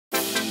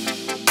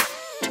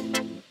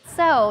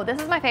So this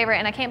is my favorite,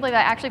 and I can't believe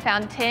I actually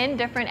found 10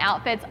 different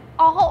outfits,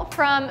 all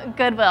from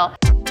Goodwill.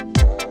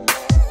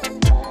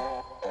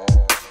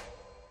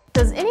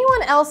 Does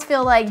anyone else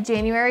feel like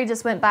January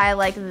just went by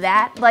like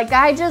that? Like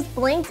I just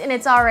blinked and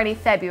it's already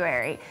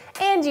February.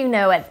 And you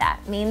know what that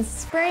means.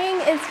 Spring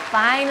is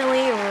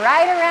finally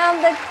right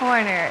around the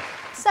corner.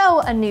 So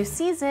a new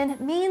season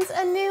means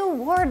a new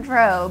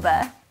wardrobe.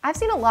 I've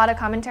seen a lot of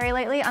commentary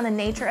lately on the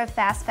nature of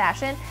fast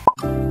fashion.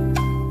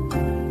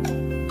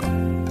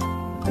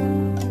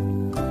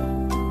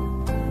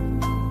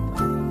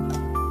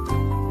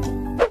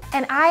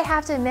 And I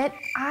have to admit,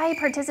 I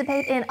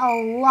participate in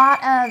a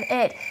lot of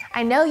it.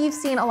 I know you've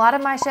seen a lot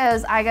of my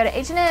shows. I go to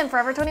H&M,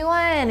 Forever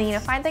 21,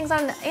 find things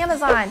on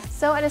Amazon.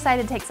 So I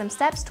decided to take some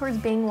steps towards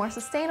being more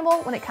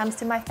sustainable when it comes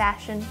to my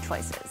fashion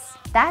choices.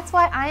 That's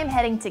why I am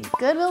heading to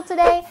Goodwill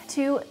today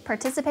to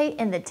participate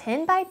in the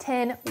 10 by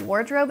 10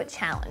 wardrobe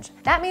challenge.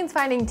 That means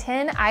finding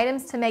 10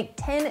 items to make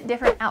 10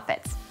 different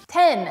outfits.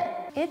 10.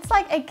 It's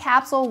like a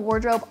capsule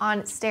wardrobe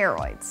on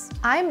steroids.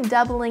 I'm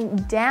doubling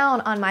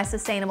down on my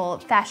sustainable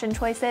fashion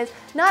choices,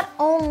 not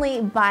only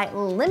by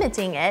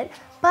limiting it,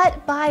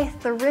 but by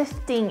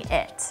thrifting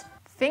it.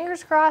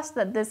 Fingers crossed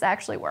that this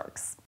actually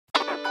works.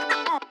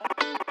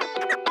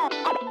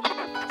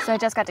 So I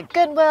just got to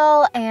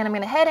Goodwill and I'm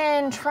gonna head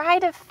in, try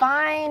to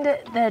find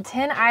the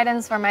 10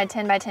 items for my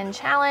 10 by 10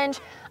 challenge.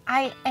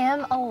 I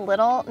am a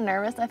little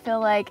nervous. I feel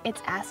like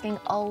it's asking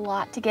a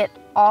lot to get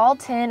all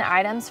 10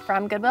 items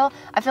from Goodwill.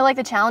 I feel like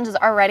the challenge is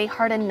already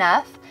hard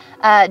enough,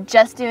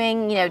 just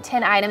doing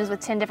 10 items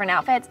with 10 different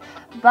outfits.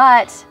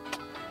 But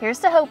here's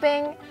to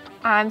hoping.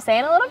 I'm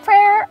saying a little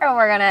prayer and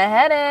we're gonna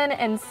head in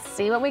and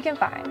see what we can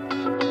find.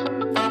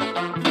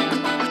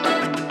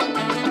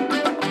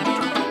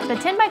 The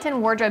 10 by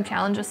 10 wardrobe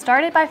challenge was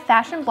started by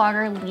fashion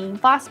blogger Lee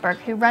Vosberg,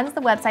 who runs the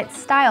website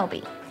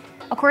StyleBee.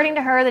 According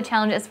to her, the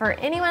challenge is for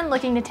anyone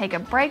looking to take a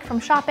break from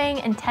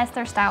shopping and test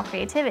their style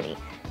creativity.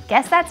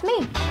 Guess that's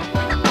me.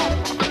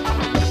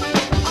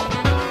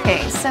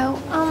 Okay, so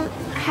I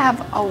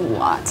have a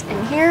lot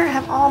in here. I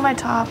have all my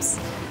tops.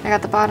 I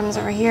got the bottoms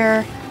over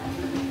here.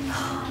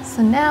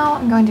 So now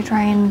I'm going to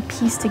try and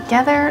piece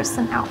together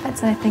some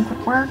outfits that I think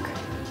would work.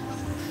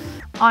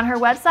 On her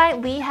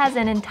website, Lee has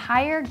an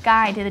entire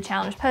guide to the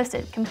challenge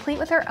posted, complete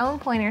with her own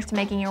pointers to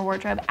making your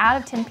wardrobe out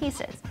of 10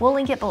 pieces. We'll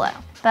link it below.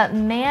 But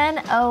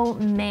man, oh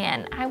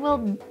man, I will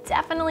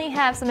definitely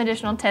have some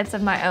additional tips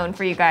of my own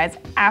for you guys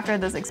after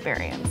this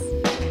experience.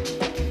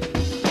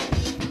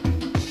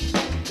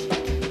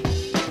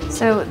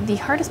 So the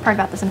hardest part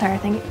about this entire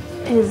thing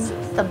is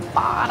the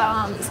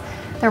bottoms.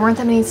 There weren't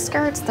that many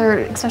skirts,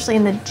 especially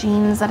in the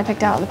jeans that I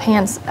picked out, the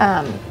pants,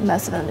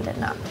 most of them did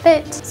not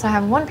fit. So I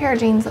have one pair of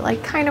jeans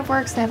that kind of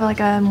works. They have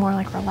a more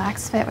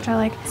relaxed fit, which I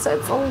like. So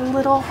it's a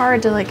little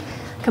hard to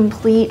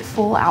complete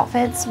full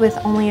outfits with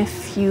only a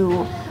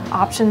few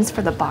options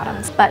for the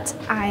bottoms. But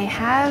I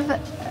have,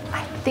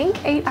 I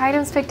think, 8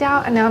 items picked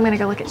out, and now I'm gonna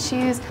go look at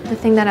shoes. The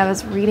thing that I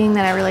was reading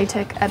that I really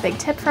took a big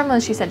tip from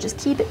was she said just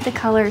keep the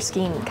color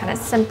scheme kind of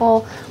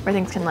simple where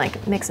things can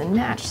mix and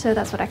match. So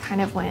that's what I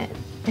kind of went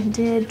and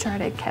did, try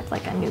to keep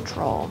a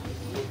neutral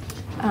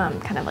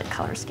kind of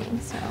color scheme.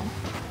 So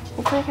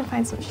hopefully I can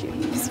find some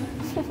shoes.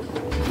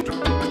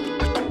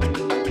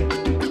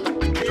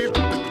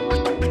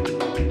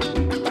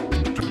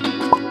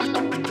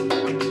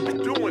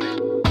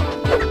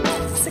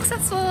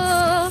 Successful!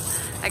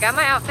 I got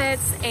my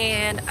outfits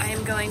and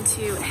I'm going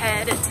to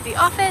head to the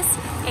office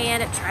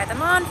and try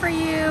them on for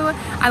you.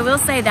 I will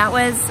say that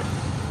was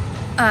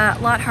a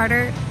lot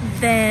harder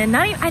than,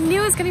 I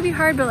knew it was gonna be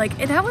hard, but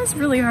that was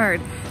really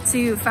hard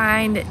to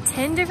find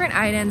 10 different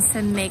items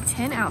to make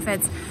 10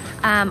 outfits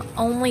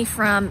only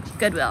from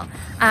Goodwill.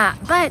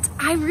 But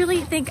I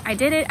really think I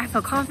did it. I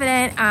feel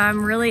confident.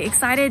 I'm really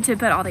excited to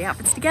put all the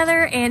outfits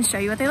together and show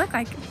you what they look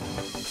like.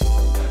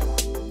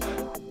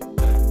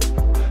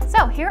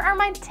 So here are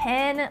my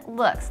 10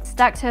 looks.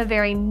 Stuck to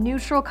very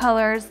neutral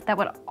colors that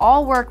would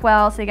all work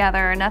well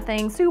together.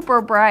 Nothing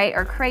super bright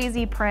or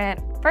crazy print.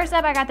 First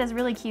up, I got this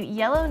really cute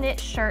yellow knit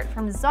shirt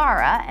from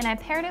Zara, and I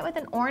paired it with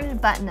an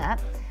orange button-up.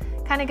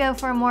 Kind of go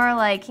for a more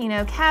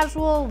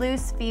casual,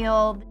 loose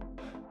feel.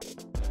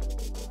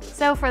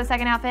 So for the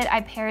second outfit,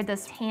 I paired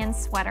this tan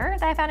sweater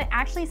that I found it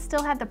actually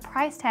still had the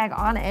price tag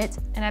on it,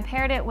 and I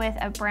paired it with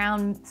a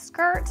brown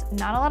skirt.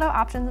 Not a lot of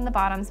options in the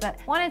bottoms, but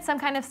wanted some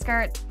kind of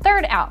skirt.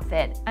 Third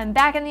outfit, I'm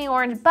back in the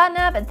orange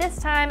button-up, but this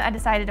time I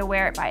decided to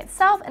wear it by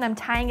itself, and I'm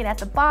tying it at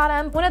the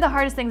bottom. One of the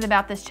hardest things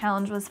about this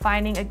challenge was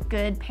finding a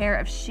good pair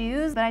of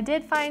shoes, but I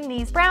did find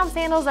these brown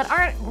sandals that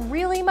aren't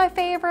really my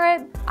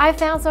favorite. I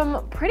found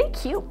some pretty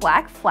cute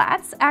black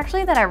flats,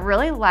 actually, that I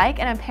really like,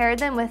 and I paired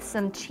them with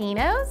some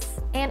chinos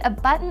and a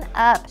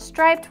button-up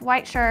striped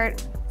white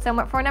shirt. So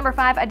for number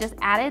 5, I just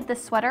added the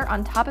sweater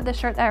on top of the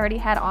shirt that I already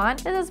had on.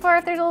 This is for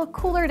if there's a little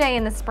cooler day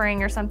in the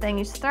spring or something,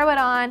 you just throw it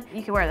on.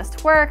 You could wear this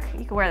to work,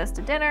 you could wear this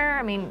to dinner.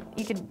 I mean,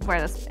 you could wear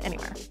this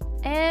anywhere.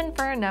 And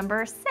for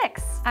number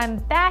 6, I'm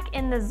back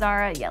in the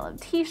Zara yellow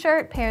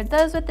t-shirt, paired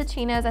those with the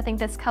chinos. I think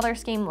this color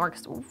scheme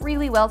works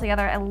really well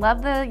together. I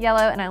love the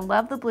yellow and I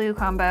love the blue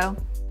combo.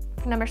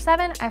 For number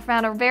 7, I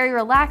found a very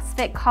relaxed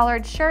fit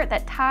collared shirt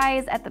that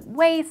ties at the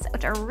waist,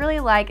 which I really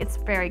like. It's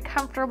very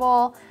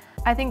comfortable.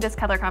 I think this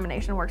color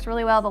combination works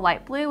really well, the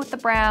light blue with the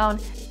brown.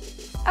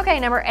 Okay,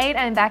 number 8,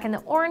 I'm back in the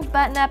orange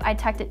button-up. I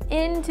tucked it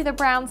into the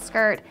brown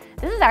skirt.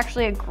 This is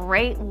actually a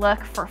great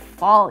look for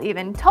fall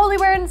even. Totally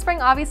wear it in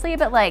spring, obviously,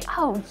 but like,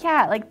 oh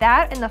yeah, like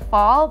that in the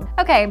fall.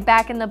 Okay,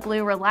 back in the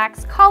blue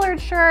relaxed collared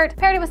shirt.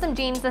 Paired it with some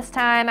jeans this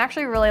time. I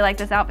actually really like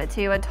this outfit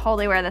too. I'd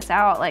totally wear this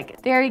out.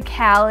 Like, very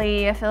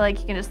Cali. I feel like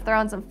you can just throw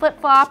on some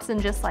flip-flops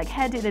and just like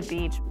head to the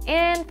beach.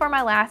 And for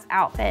my last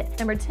outfit,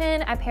 number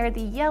 10, I paired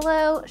the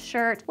yellow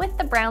shirt with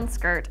the brown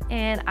skirt,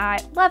 and I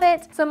love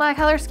it. So my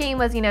color scheme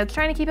was, you know,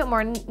 trying to keep it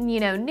more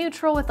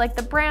neutral with like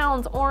the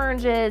browns,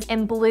 oranges,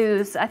 and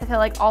blues. I feel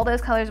like all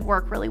those colors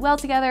work really well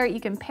together.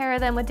 You can pair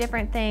them with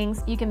different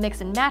things. You can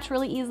mix and match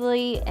really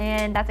easily,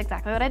 and that's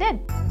exactly what I did.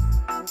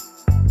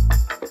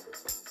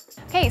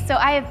 Okay, so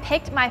I have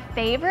picked my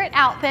favorite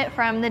outfit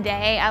from the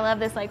day. I love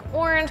this like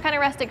orange kind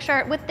of rustic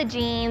shirt with the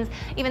jeans.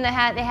 Even they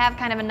have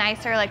kind of a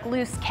nicer like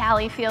loose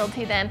Cali feel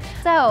to them.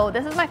 So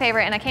this is my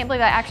favorite, and I can't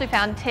believe I actually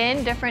found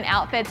 10 different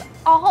outfits,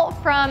 all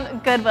from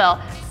Goodwill.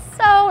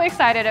 So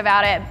excited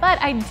about it,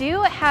 but I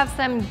do have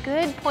some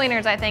good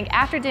pointers, I think,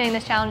 after doing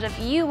this challenge if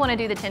you want to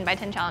do the 10 by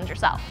 10 challenge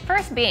yourself.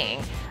 First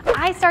being,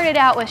 I started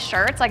out with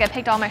shirts, like I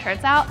picked all my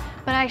shirts out,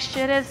 but I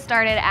should have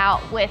started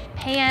out with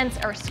pants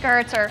or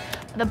skirts or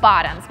the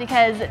bottoms,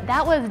 because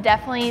that was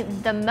definitely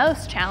the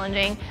most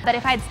challenging. But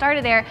if I'd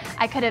started there,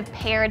 I could have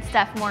paired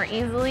stuff more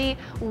easily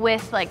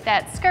with like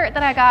that skirt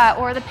that I got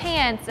or the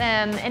pants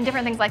and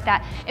different things like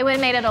that. It would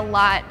have made it a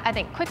lot, I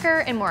think, quicker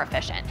and more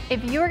efficient.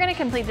 If you were gonna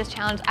complete this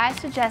challenge, I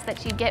suggest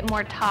that you get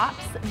more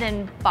tops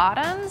than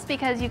bottoms,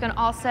 because you can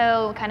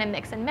also kind of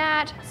mix and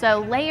match.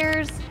 So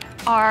layers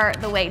are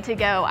the way to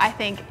go, I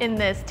think, in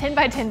this 10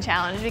 by 10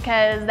 challenge,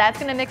 because that's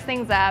gonna mix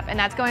things up and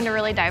that's going to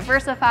really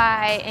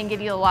diversify and give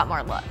you a lot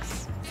more looks.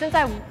 Since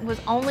I was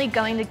only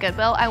going to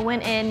Goodwill, I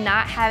went in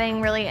not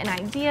having really an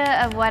idea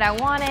of what I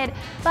wanted,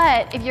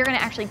 but if you're gonna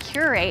actually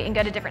curate and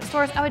go to different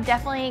stores, I would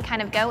definitely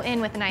kind of go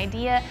in with an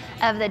idea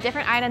of the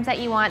different items that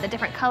you want, the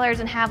different colors,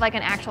 and have like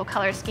an actual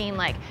color scheme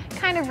like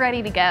kind of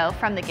ready to go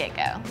from the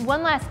get-go.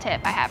 One last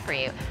tip I have for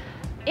you.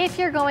 If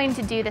you're going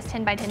to do this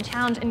 10 by 10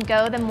 challenge and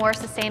go the more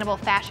sustainable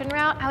fashion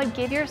route, I would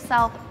give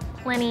yourself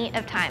plenty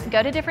of time.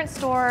 Go to different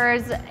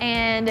stores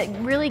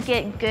and really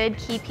get good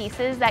key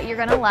pieces that you're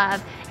gonna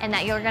love and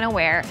that you're gonna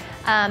wear,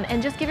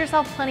 and just give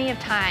yourself plenty of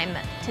time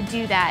to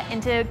do that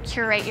and to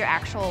curate your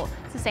actual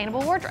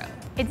sustainable wardrobe.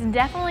 It's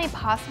definitely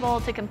possible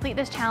to complete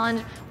this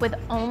challenge with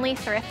only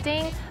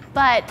thrifting,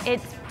 but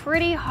it's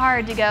pretty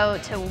hard to go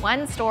to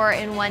one store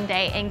in one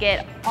day and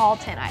get all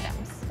 10 items.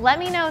 Let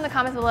me know in the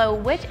comments below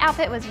which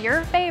outfit was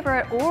your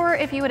favorite, or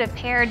if you would have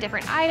paired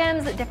different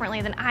items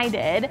differently than I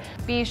did.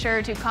 Be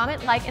sure to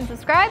comment, like, and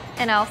subscribe,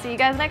 and I'll see you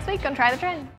guys next week on Try the Trend.